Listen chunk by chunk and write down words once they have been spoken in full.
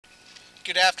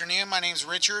Good afternoon, my name is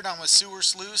Richard. I'm with Sewer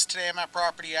Sluice. Today I'm at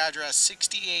property address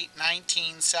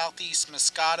 6819 Southeast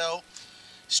Moscato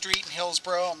Street in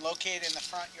Hillsboro. I'm located in the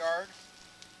front yard.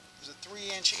 There's a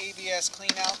 3-inch ABS clean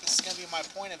out. This is going to be my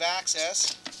point of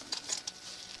access.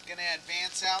 I'm going to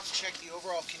advance out and check the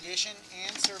overall condition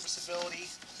and serviceability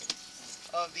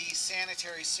of the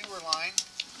sanitary sewer line.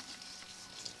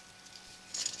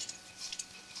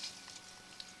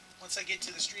 Once I get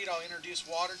to the street, I'll introduce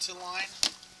water to the line.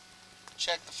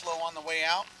 Check the flow on the way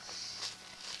out.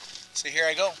 So here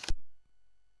I go.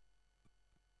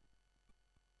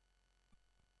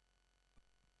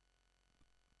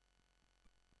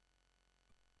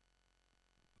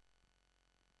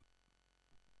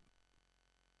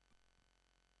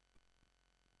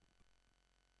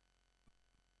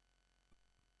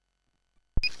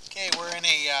 Okay, we're in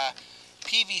a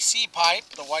PVC pipe,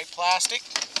 the white plastic.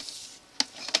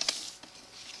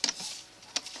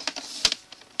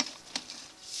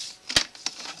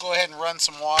 Go ahead and run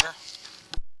some water.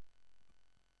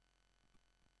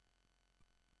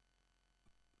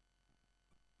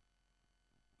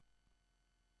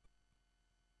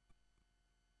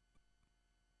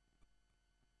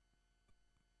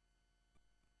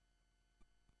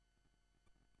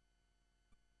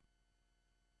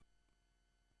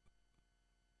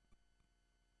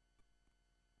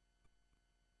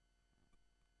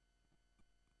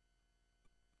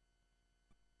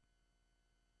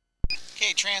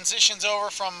 Okay, transitions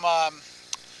over from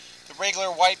the regular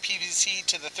white PVC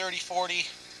to the 3040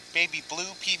 baby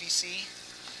blue PVC.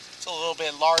 It's a little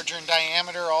bit larger in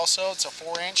diameter also. It's a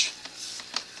 4-inch.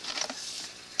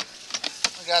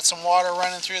 We got some water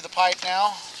running through the pipe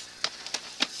now.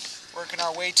 Working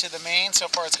our way to the main. So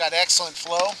far it's got excellent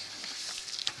flow.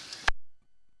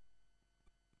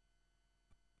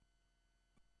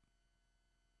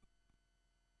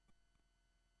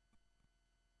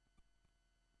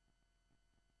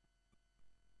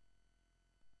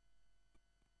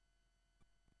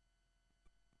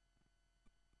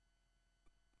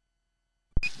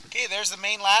 Okay, there's the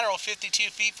main lateral, 52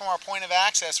 feet from our point of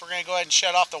access. We're going to go ahead and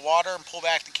shut off the water and pull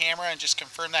back the camera and just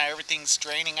confirm that everything's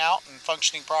draining out and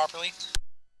functioning properly.